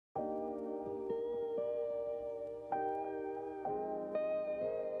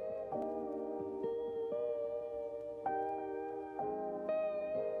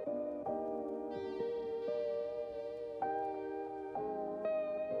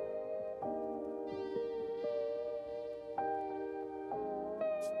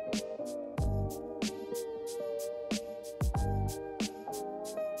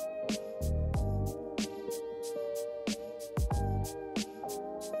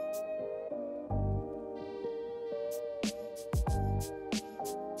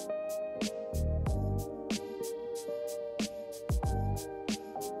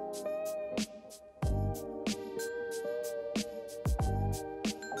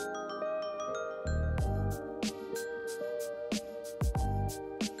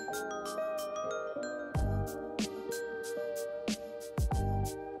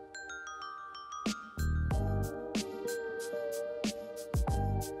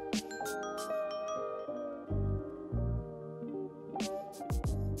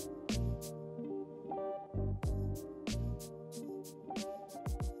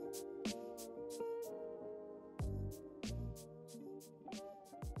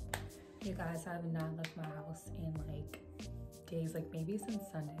You guys, I have not left my house in like days, like maybe since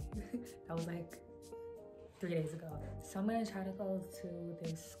Sunday. That was like 3 days ago. So I'm gonna try to go to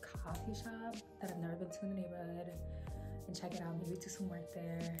this coffee shop that I've never been to in the neighborhood and check it out, maybe do some work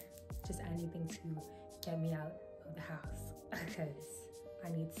there. Just anything to get me out of the house because I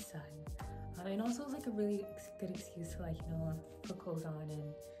need sun. And also it's like a really good excuse to, like, you know, put clothes on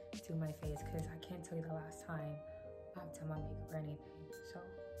and do my face because I can't tell you the last time I've done my makeup or anything. So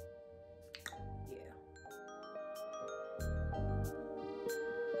yeah.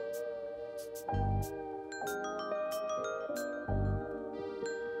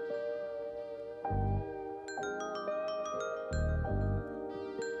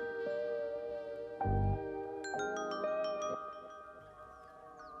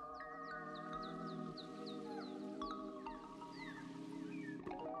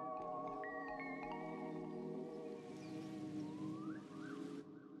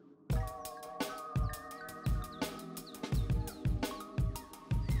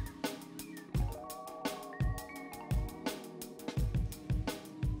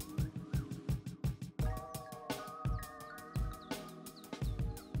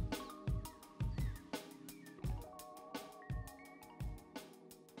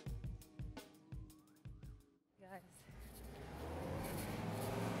 Guys,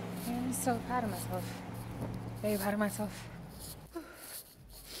 I'm so proud of myself. Very proud of myself.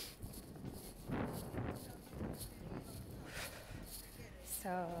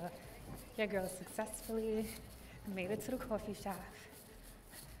 So, your girl successfully made it to the coffee shop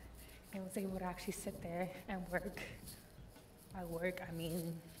and was able to actually sit there and work. By work, I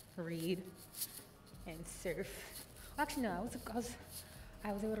mean read and surf. Actually, no,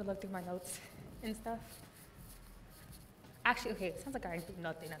 I was able to look through my notes and stuff. Actually, okay, it sounds like I didn't do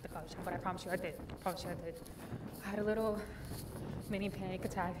nothing at the coffee shop, but I promise you I did. I promise you I did. I had a little mini panic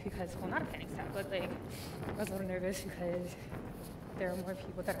attack because, well, not a panic attack, but like, I was a little nervous because there were more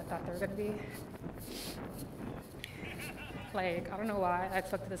people than I thought there were gonna be. Like, I don't know why I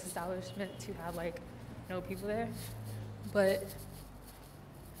expected this establishment to have like no people there, but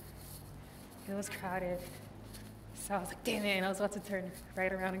it was crowded. So I was like, damn it, and I was about to turn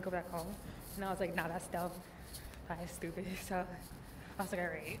right around and go back home. And I was like, nah, that's dumb. That's stupid. So I was like, all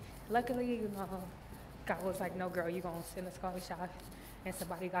right. Luckily, you know, God was like, no, girl, you gonna sit in this coffee shop. And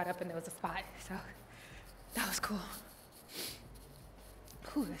somebody got up and there was a spot. So that was cool.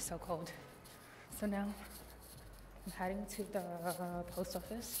 Whew, it's so cold. So now I'm heading to the post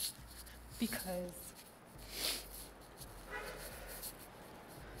office because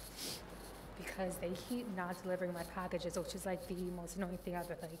they keep not delivering my packages, which is like the most annoying thing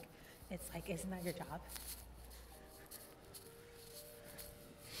ever. Like, it's like, isn't that your job?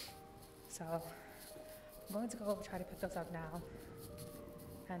 So I'm going to go try to pick those up now.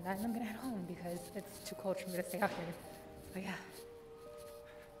 And then I'm gonna head home because it's too cold for me to stay out here. But yeah.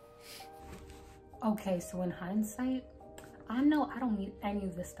 Okay, so in hindsight, I know I don't need any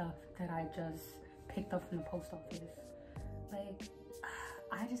of the stuff that I just picked up from the post office. Like,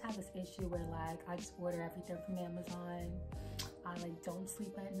 I just have this issue where like I just order everything from Amazon. I like don't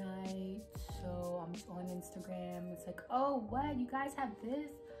sleep at night, so I'm just on Instagram. It's like, oh, what? You guys have this?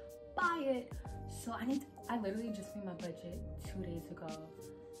 Buy it. So I literally just made my budget 2 days ago,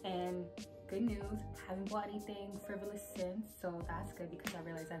 and good news, haven't bought anything frivolous since, so that's good because I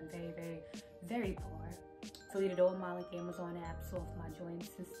realized I'm very, very, very poor. Deleted all my like Amazon apps off my joints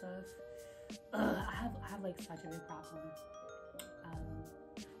and stuff. I have like such a big problem.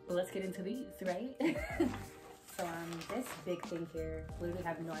 But let's get into these, right? So this big thing here, literally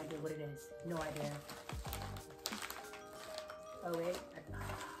have no idea what it is. No idea. Oh wait,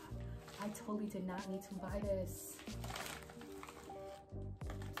 I totally did not need to buy this.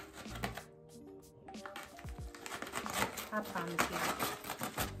 I promise you.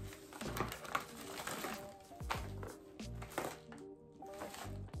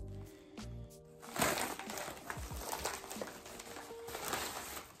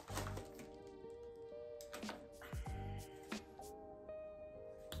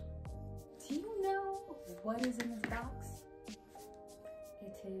 Do you know what is in this box?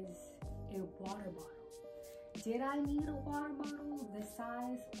 It is a water bottle. Did I need a water bottle the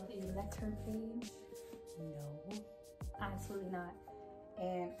size of a letter page? No, absolutely not.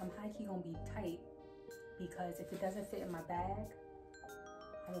 And I'm high-key gonna be tight because if it doesn't fit in my bag,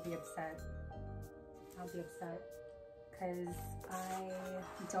 I'm gonna be upset. I'll be upset because I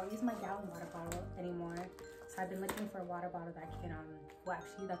don't use my gallon water bottle anymore. So I've been looking for a water bottle that can, well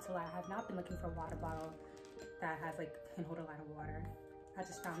actually that's a lie. I have not been looking for a water bottle that has like, can hold a lot of water. I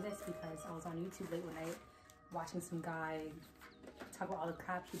just found this because I was on YouTube late one night watching some guy talk about all the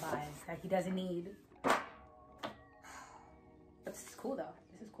crap he buys that he doesn't need. But this is cool though.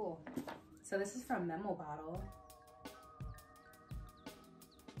 This is cool. So this is from Memo Bottle.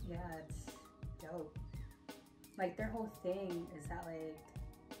 Yeah, it's dope. Like their whole thing is that like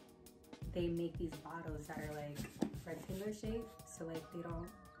they make these bottles that are like rectangular shape, so like they don't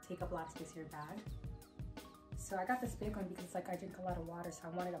take up a lot of space in your bag. So I got this big one because like I drink a lot of water, so I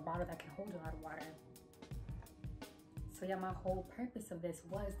wanted a bottle that can hold a lot of water. So yeah, my whole purpose of this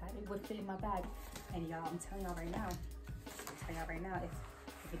was that it would fit in my bag. And y'all, I'm telling y'all right now,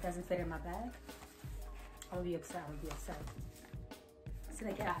 if it doesn't fit in my bag, I'm gonna be upset. I'm gonna be upset. So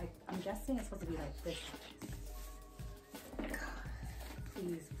like, yeah, I'm guessing it's supposed to be like this. God,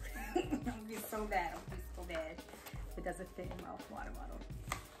 please. I'm gonna be so bad. I'm gonna be so bad if it doesn't fit in my water bottle.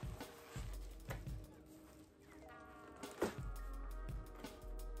 I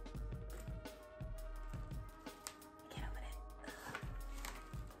can't open it.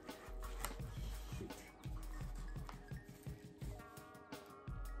 Shoot.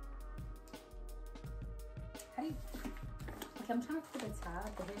 How do you? Okay, I'm trying to put the tab,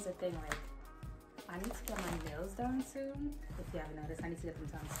 but here's the thing, like, I need to get my nails done soon. If you haven't noticed, I need to get them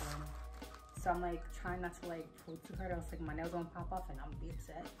done soon. So I'm like trying not to like pull too hard, else like my nails won't pop off and I'm gonna be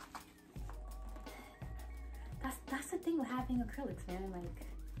upset. That's the thing with having acrylics, man. Like,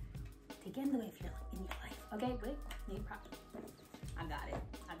 they get in the way of your in your life. Okay, wait, no problem. I got it.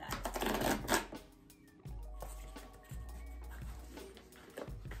 I got it.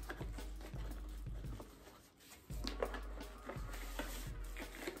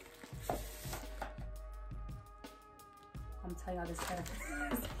 I'm telling y'all, this hair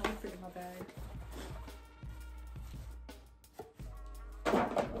is perfect in my bag.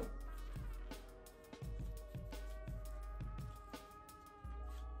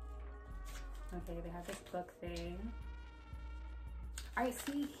 Okay, they have this book thing. Alright,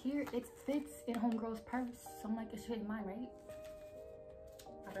 see here, it fits in Homegirl's purse. So I'm like, it should fit in mine, right?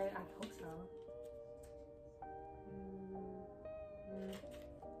 Alright, I hope so.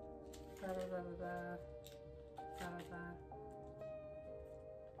 Blah, blah, blah, blah, blah. Blah, blah, blah.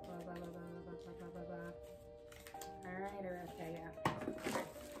 Blah, blah, blah, blah, blah, blah, blah, blah. Alright, okay, yeah.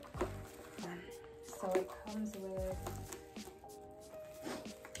 So it comes with,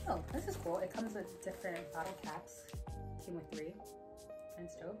 oh, this is cool. It comes with different bottle caps. Came with 3. And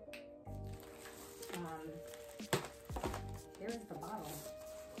it's dope. Here is the bottle.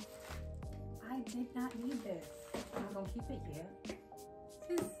 I did not need this. I'm gonna keep it here.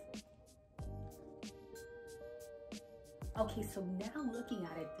 Okay, so now looking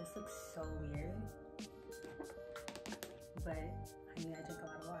at it, this looks so weird. But I mean, I drink a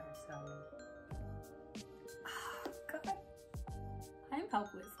lot of water, so. Oh, God. I'm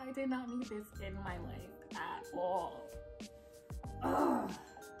helpless. I did not need this in my life at all. Ugh.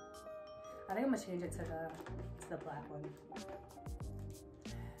 I think I'm gonna change it to the black one.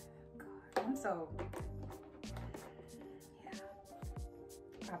 God, I'm so. Yeah.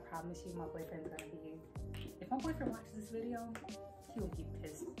 I promise you, my boyfriend's gonna be. If my boyfriend watches this video, he would be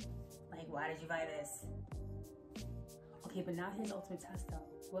pissed. Like, why did you buy this? Okay, but now here's the ultimate test though.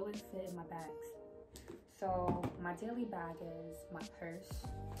 Will it fit in my bags? So my daily bag is my purse.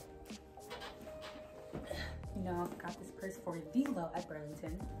 You know, I got this purse for D-Lo at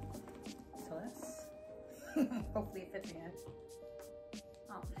Burlington. So that's, hopefully it fits in.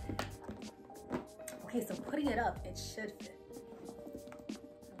 Okay, so putting it up, it should fit.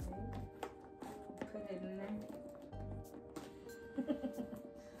 Put it in there.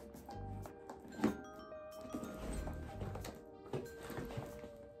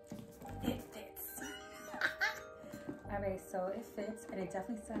 It fits. Alright, so it fits, and it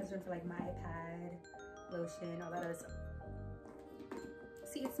definitely still has room for like my iPad, lotion, all that other stuff.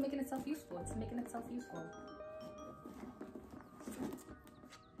 See, it's making itself useful. It's making itself useful.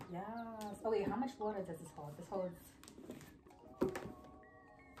 Yes. Oh wait, how much water does this hold?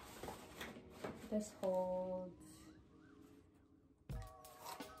 This holds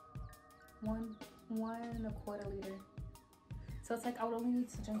 1.25 liters. So it's like I would only need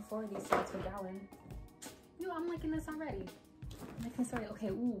to drink 4 of these, so it's a gallon. You know, I'm liking this already. Okay,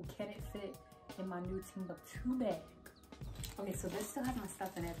 ooh, can it fit in my new Timbuktu bag? Okay, so this still has my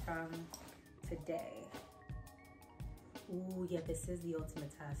stuff in it from today. Ooh, yeah, this is the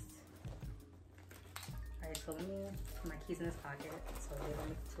ultimate test. Alright, so let me put my keys in this pocket so they don't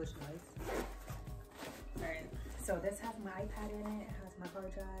make too much noise. Alright, so this has my iPad in it, it has my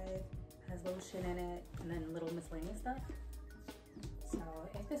hard drive, has lotion in it, and then little miscellaneous stuff. So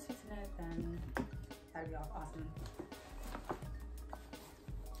if this fits in it, then that'd be awesome.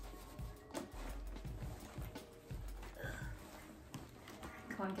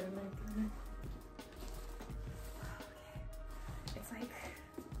 Come on, get in there, get in there. Okay. It's like,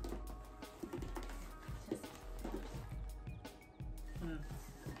 just,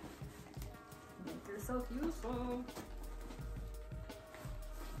 make yourself useful.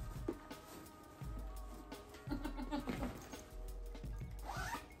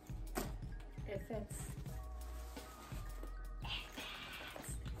 It fits.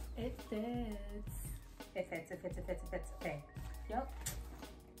 It fits. It fits, it fits, it fits, it fits. Okay. Yep.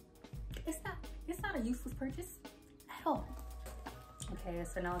 It's not a useless purchase at all. Okay,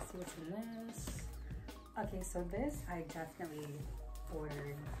 so now let's see what's in this. Okay, so this I definitely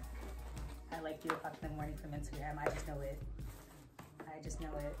ordered at like 3 o'clock in the morning from Instagram. I just know it. I just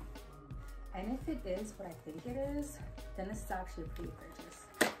know it. And if it is what I think it is, then this is actually a pretty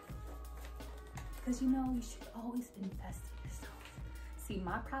purchase. Because you know, you should always invest in yourself. See,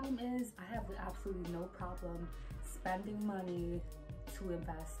 my problem is I have absolutely no problem spending money to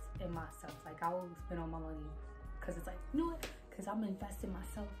invest in myself. Like I will spend all my money because it's like, you know what? Because I'm investing in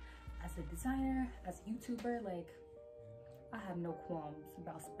myself as a designer, as a YouTuber. Like I have no qualms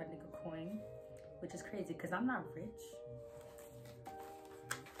about spending a coin, which is crazy because I'm not rich.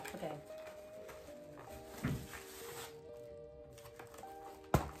 Okay.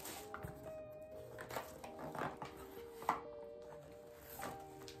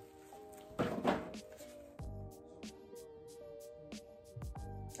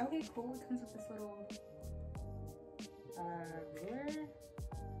 Okay, cool. It comes with this little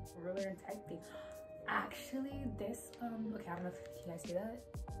ruler and type thing. Actually, this okay, I don't know if you guys see that.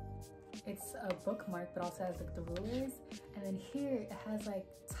 It's a bookmark, but also has like the rulers, and then here it has like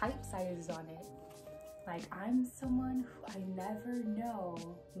type sizes on it. Like I'm someone who I never know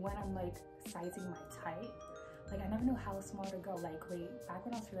when I'm like sizing my type. Like I never know how small to go. Like wait, back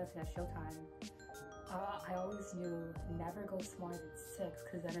when I was freelancing at Showtime, I always knew never go smaller than 6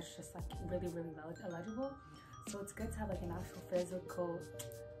 because then it's just like really illegible. So it's good to have like an actual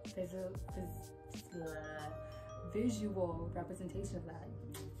visual representation of that.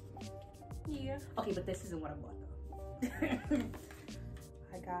 Yeah. Okay, but this isn't what I bought though.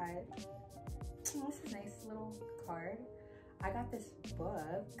 I got, oh, this is a nice little card. I got this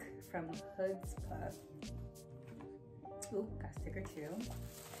book from Hood's Puff. Ooh, got a sticker too.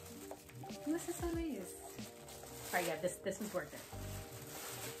 Ooh, this is so nice. Alright, yeah, this was worth it.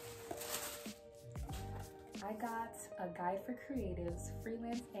 I got a guide for creatives,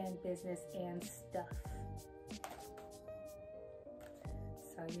 freelance and business and stuff.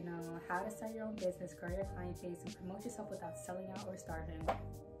 So, you know, how to start your own business, grow your client base, and promote yourself without selling out or starving.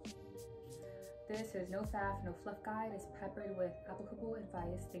 This is no faff, no fluff guide. It's peppered with applicable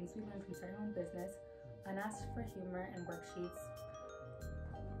advice, things we learned from starting our own business, unasked for humor, and worksheets.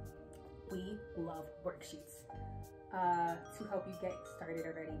 We love worksheets to help you get started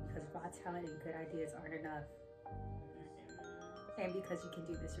already, because raw talent and good ideas aren't enough. And because you can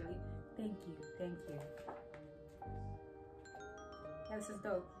do this, really. Thank you, thank you. Yeah, this is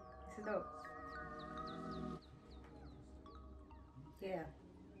dope. This is dope. Yeah.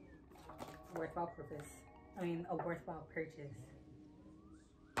 Worthwhile purpose. I mean, a worthwhile purchase.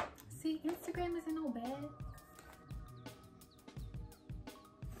 See, Instagram isn't no bad.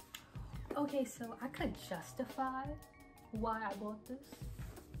 Okay, so I could justify why I bought this.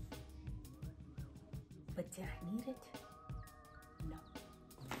 But did I need it? No.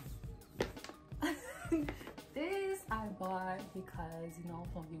 This I bought because, you know,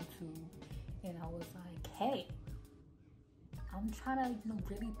 from YouTube, and I was like, hey, I'm trying to, you know,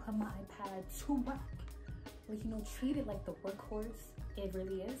 really put my iPad to work. Like, you know, treat it like the workhorse it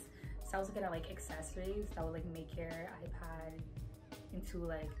really is. So I was looking at like accessories that would like make your iPad into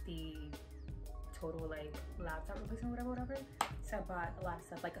like the total like laptop replacement, whatever. So I bought a lot of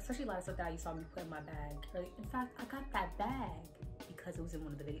stuff, like especially a lot of stuff that you saw me put in my bag. Or, like, in fact, I got that bag because it was in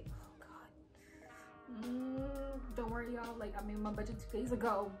one of the videos. Oh God. Don't worry, y'all. Like I made my budget 2 days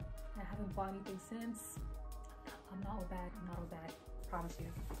ago. I haven't bought anything since. I'm not all bad. I'm not all bad. Promise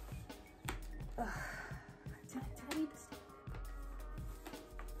you. Did I need this?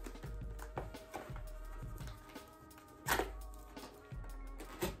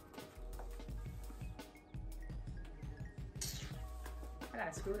 I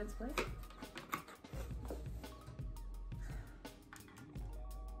gotta screw it into place.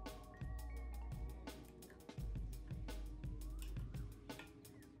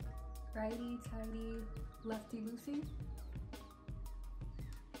 Righty tighty, lefty loosey.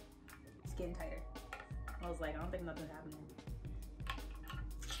 It's getting tighter. I was like, I don't think nothing's happening.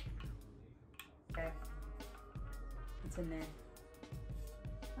 Okay. It's in there.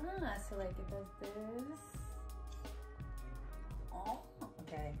 Ah, so like it does this. Oh,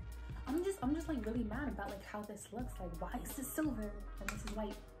 okay. I'm just like really mad about like how this looks. Like, why is this silver and this is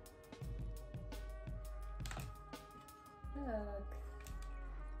white? Look,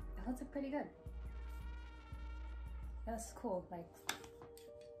 that looks pretty good. That's cool. Like,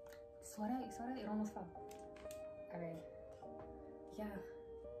 saw that? You saw that? It almost fell. All right. Yeah.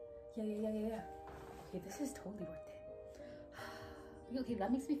 Okay, this is totally worth it. Okay,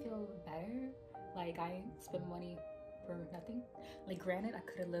 that makes me feel better. Like, I spent money for nothing. Like, granted, I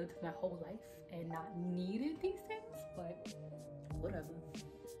could have lived my whole life and not needed these things, but whatever.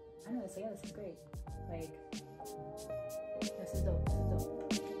 I know, so yeah, this is great. Like, this is dope. This is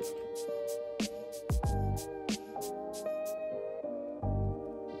dope.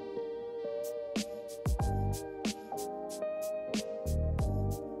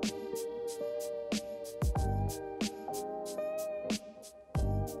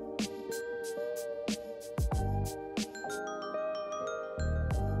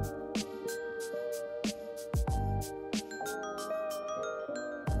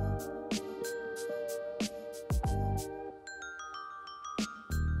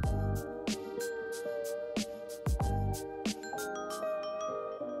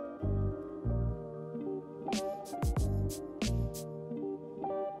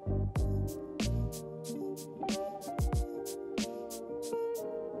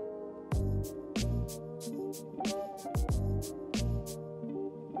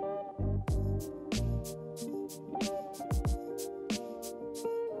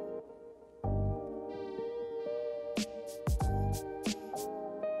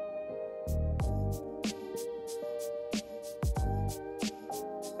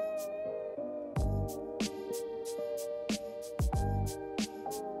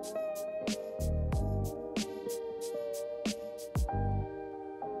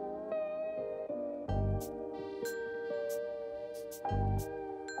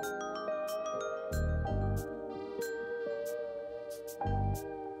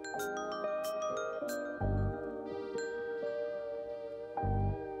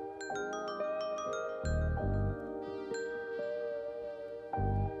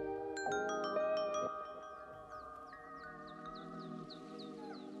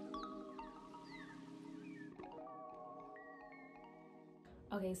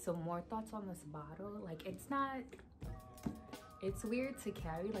 Okay, so more thoughts on this bottle. Like, it's weird to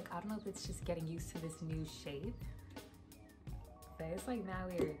carry. Like, I don't know if it's just getting used to this new shape, but it's like not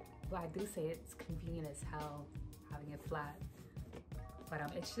weird. Well, I do say it's convenient as hell having it flat, but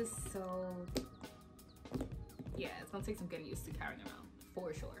it's just so, yeah, it's gonna take some getting used to carrying around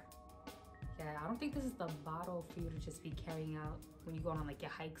for sure. Yeah, I don't think this is the bottle for you to just be carrying out when you go on like your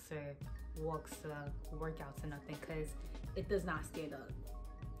hikes or walks, workouts or nothing, because it does not stand up.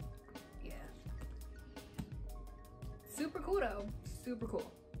 Yeah, super cool though, super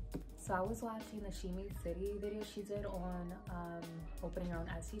cool. So I was watching the She Made City video she did on opening her own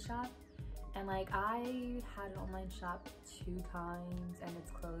Etsy shop, and like I had an online shop 2 times and it's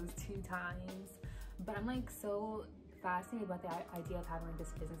closed 2 times, but I'm like so fascinated about the idea of having like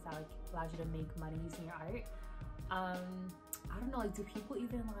this business that like allows you to make money using your art. I don't know, like, do people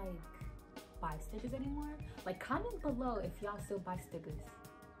even like buy stickers anymore? Like, comment below if y'all still buy stickers,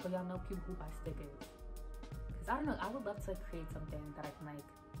 or y'all know people who buy stickers, because I don't know, I would love to create something that I can like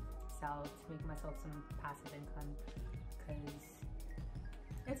sell to make myself some passive income, because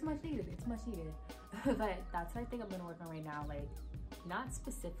it's much needed, it's much needed. But that's what I think I'm gonna work on right now, like not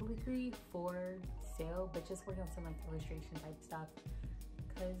specifically for sale, but just working on some like illustration type stuff,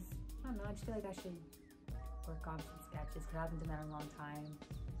 because I don't know, I just feel like I should work on some sketches because I haven't done that in a long time,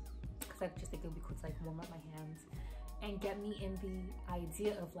 because I just think it would be cool to like warm up my hands and get me in the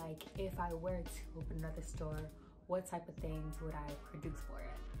idea of like, if I were to open another store, what type of things would I produce for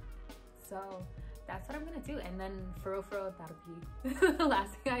it. So that's what I'm gonna do, and then for real, that'll be the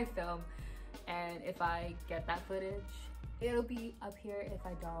last thing I film. And if I get that footage, it'll be up here. If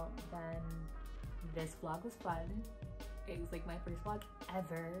I don't, then this vlog was fun. It was like my first vlog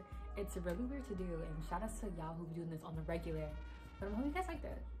ever. It's really weird to do, and shout out to y'all who be doing this on the regular, but I hope you guys liked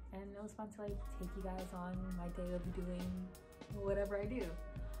it, and it was fun to like take you guys on my day of doing whatever I do.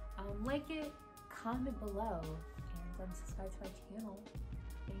 Like it, comment below, and subscribe to my channel.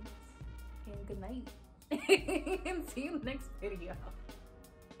 Thanks, and good night. And see you in the next video.